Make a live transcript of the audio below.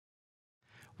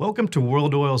Welcome to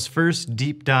World Oil's first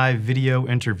deep dive video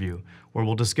interview, where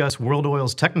we'll discuss World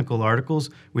Oil's technical articles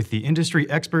with the industry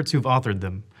experts who've authored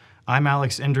them. I'm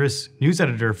Alex Indris, news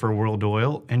editor for World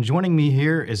Oil, and joining me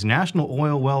here is National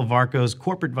Oil Well Varco's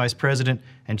Corporate Vice President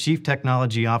and Chief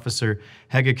Technology Officer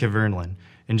Hege Kverneland.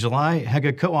 In July,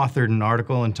 Hege co-authored an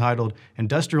article entitled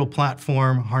Industrial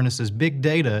Platform Harnesses Big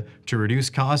Data to Reduce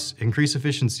Costs, Increase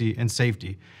Efficiency, and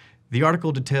Safety. The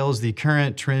article details the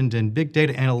current trend in big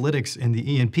data analytics in the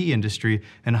E&P industry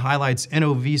and highlights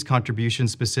NOV's contribution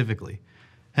specifically.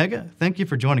 Hege, thank you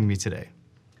for joining me today.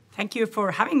 Thank you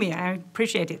for having me. I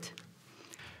appreciate it.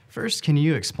 First, can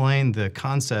you explain the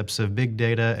concepts of big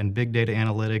data and big data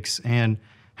analytics and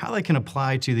how they can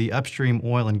apply to the upstream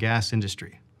oil and gas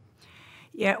industry?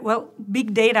 Yeah, well,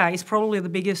 big data is probably the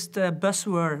biggest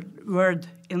buzzword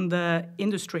in the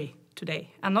industry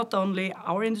today, and not only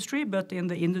our industry, but in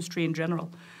the industry in general.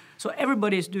 So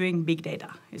everybody is doing big data.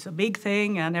 It's a big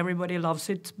thing and everybody loves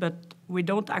it, but we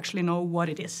don't actually know what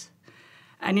it is.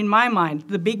 And in my mind,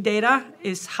 the big data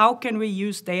is how can we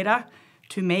use data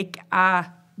to make a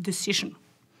decision.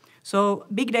 So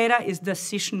big data is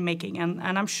decision making, and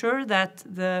I'm sure that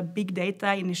the big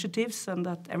data initiatives and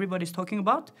that everybody's talking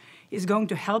about is going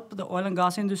to help the oil and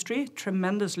gas industry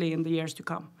tremendously in the years to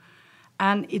come.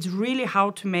 And it's really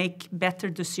how to make better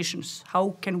decisions.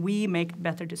 How can we make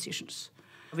better decisions?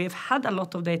 We've had a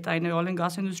lot of data in the oil and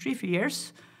gas industry for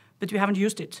years, but we haven't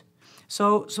used it.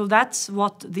 So that's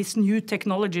what this new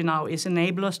technology now is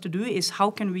enable us to do, is how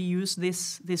can we use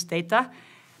this data,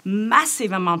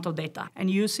 massive amount of data, and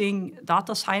using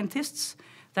data scientists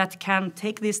that can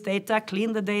take this data,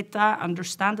 clean the data,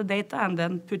 understand the data, and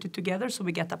then put it together so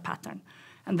we get a pattern.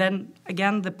 And then,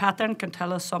 again, the pattern can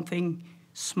tell us something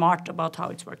smart about how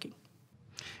it's working.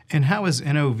 And how is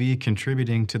NOV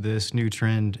contributing to this new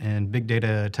trend in big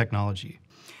data technology?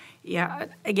 Yeah,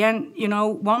 again, you know,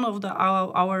 one of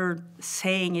our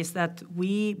saying is that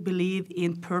we believe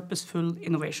in purposeful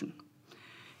innovation.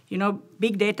 You know,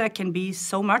 big data can be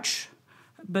so much,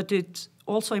 but it's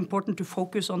also important to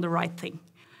focus on the right thing.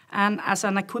 And as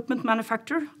an equipment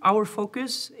manufacturer, our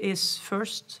focus is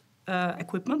first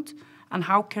equipment, and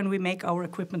how can we make our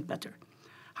equipment better?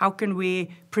 How can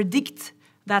we predict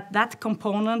that that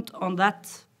component on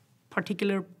that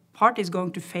particular part is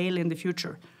going to fail in the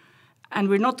future? And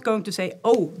we're not going to say,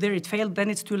 oh, there it failed, then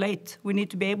it's too late. We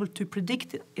need to be able to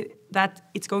predict that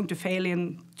it's going to fail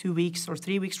in 2 weeks or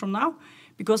 3 weeks from now,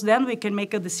 because then we can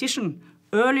make a decision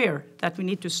earlier that we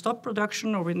need to stop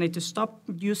production or we need to stop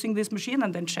using this machine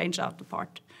and then change out the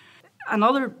part.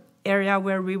 Another area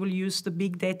where we will use the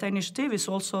big data initiative is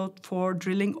also for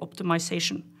drilling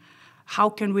optimization. How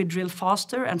can we drill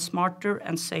faster and smarter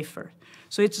and safer?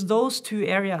 So it's those two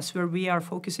areas where we are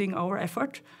focusing our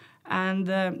effort. And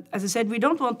as I said, we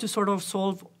don't want to sort of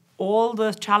solve all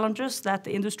the challenges that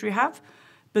the industry have,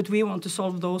 but we want to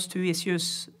solve those two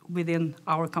issues within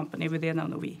our company, within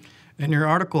NOV. And your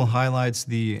article highlights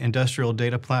the industrial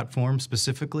data platform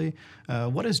specifically.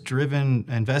 What has driven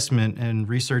investment in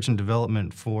research and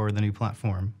development for the new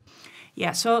platform?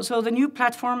 Yeah, so the new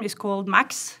platform is called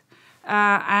MAX.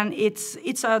 And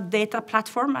it's a data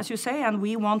platform, as you say, and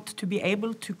we want to be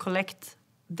able to collect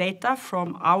data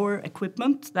from our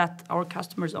equipment that our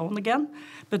customers own again,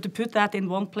 but to put that in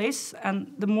one place.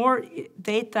 And the more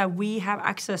data we have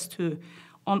access to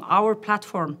on our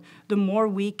platform, the more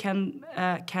we can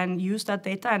use that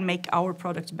data and make our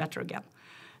products better again.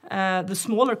 The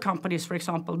smaller companies, for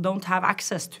example, don't have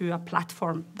access to a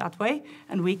platform that way,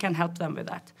 and we can help them with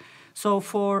that. So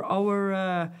for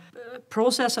our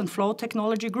process and flow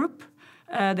technology group,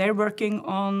 they're working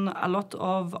on a lot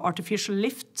of artificial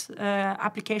lift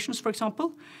applications, for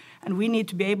example, and we need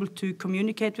to be able to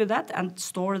communicate with that and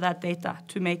store that data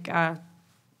to make a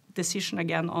decision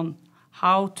again on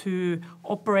how to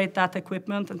operate that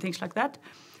equipment and things like that.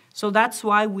 So that's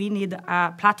why we need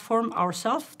a platform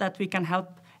ourselves that we can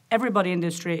help everybody in the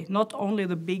industry, not only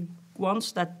the big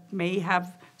ones that may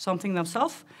have something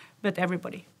themselves, but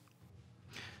everybody.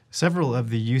 Several of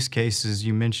the use cases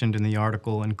you mentioned in the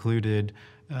article included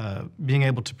being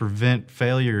able to prevent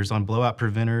failures on blowout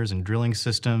preventers and drilling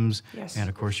systems. Yes. And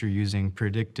of course, you're using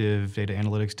predictive data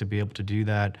analytics to be able to do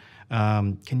that.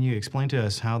 Can you explain to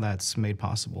us how that's made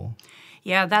possible?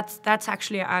 Yeah, that's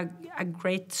actually a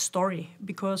great story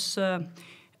because,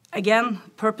 again,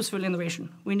 purposeful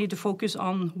innovation. We need to focus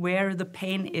on where the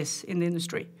pain is in the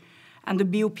industry. And the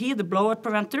BOP, the blowout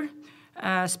preventer,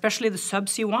 especially the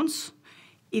subsea ones,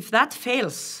 if that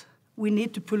fails, we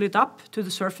need to pull it up to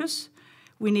the surface.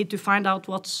 We need to find out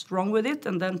what's wrong with it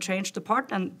and then change the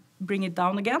part and bring it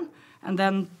down again and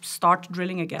then start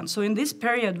drilling again. So in this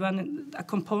period when a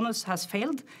component has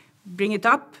failed, bring it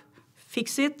up,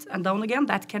 fix it, and down again.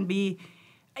 That can be,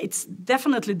 it's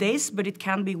definitely days, but it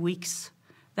can be weeks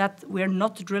that we're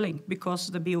not drilling because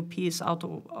the BOP is out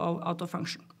of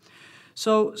function.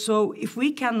 So if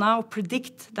we can now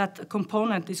predict that a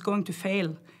component is going to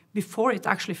fail before it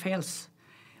actually fails,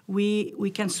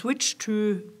 we can switch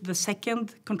to the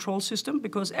second control system,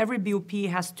 because every BOP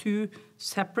has 2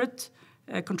 separate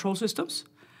control systems.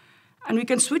 And we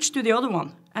can switch to the other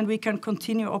one, and we can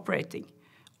continue operating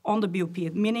on the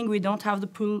BOP, meaning we don't have to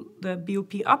pull the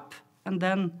BOP up and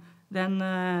then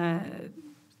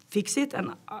fix it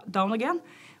and down again.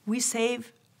 We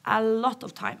save a lot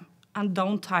of time and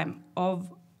downtime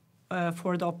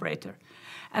for the operator.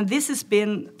 And this has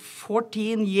been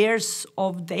 14 years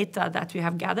of data that we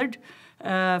have gathered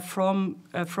from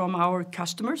our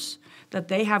customers that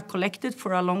they have collected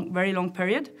for a very long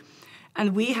period.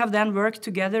 And we have then worked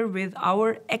together with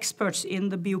our experts in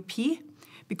the BOP,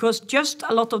 because just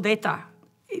a lot of data,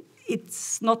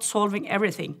 it's not solving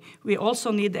everything. We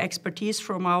also need the expertise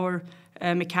from our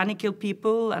mechanical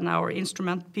people and our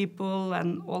instrument people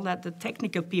and all that, the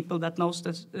technical people that knows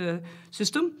the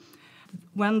system.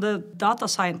 When the data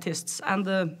scientists and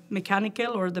the mechanical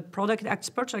or the product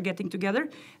experts are getting together,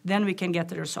 then we can get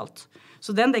the result.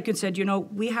 So then they could say,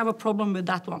 we have a problem with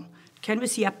that one. Can we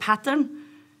see a pattern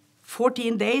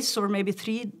 14 days or maybe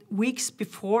 3 weeks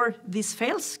before this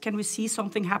fails? Can we see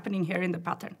something happening here in the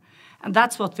pattern? And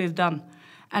that's what we've done.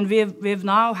 And we've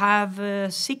now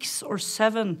have 6 or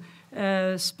 7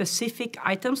 specific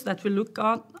items that we look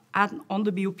at on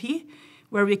the BOP,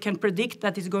 where we can predict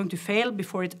that it's going to fail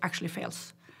before it actually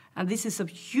fails. And this is a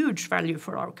huge value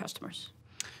for our customers.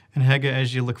 And Hege,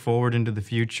 as you look forward into the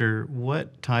future,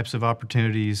 what types of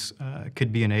opportunities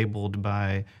could be enabled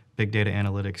by big data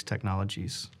analytics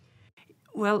technologies?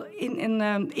 Well,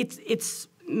 it's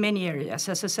many areas.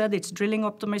 As I said, it's drilling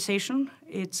optimization,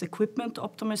 it's equipment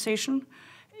optimization,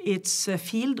 it's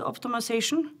field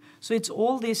optimization. So it's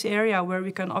all this area where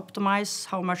we can optimize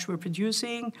how much we're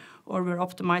producing, or we're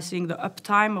optimizing the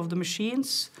uptime of the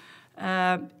machines.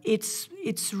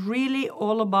 It's really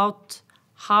all about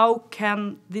how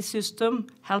can this system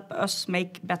help us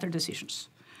make better decisions.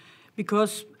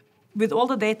 Because with all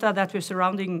the data that we're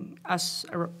surrounding us,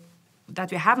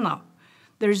 that we have now,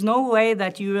 there is no way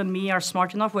that you and me are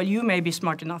smart enough. Well, you may be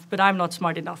smart enough, but I'm not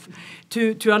smart enough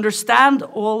to understand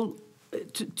all,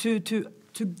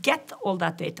 to get all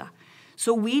that data.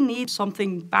 So we need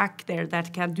something back there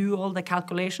that can do all the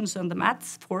calculations and the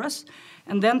maths for us,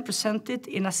 and then present it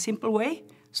in a simple way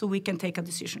so we can take a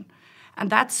decision. And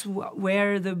that's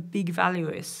where the big value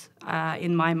is,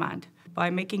 in my mind. By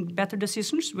making better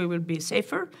decisions, we will be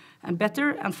safer and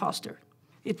better and faster.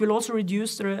 It will also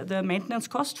reduce the maintenance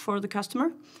cost for the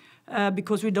customer,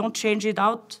 because we don't change it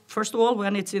out, first of all,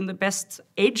 when it's in the best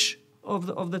age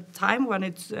of the time when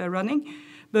it's running,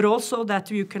 but also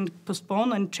that you can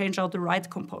postpone and change out the right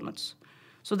components.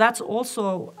 So that's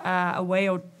also a way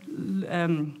of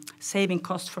saving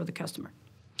costs for the customer.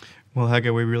 Well,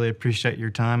 Hege, we really appreciate your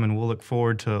time, and we'll look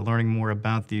forward to learning more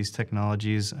about these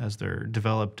technologies as they're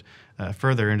developed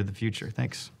further into the future.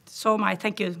 Thanks. So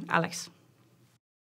thank you, Alex.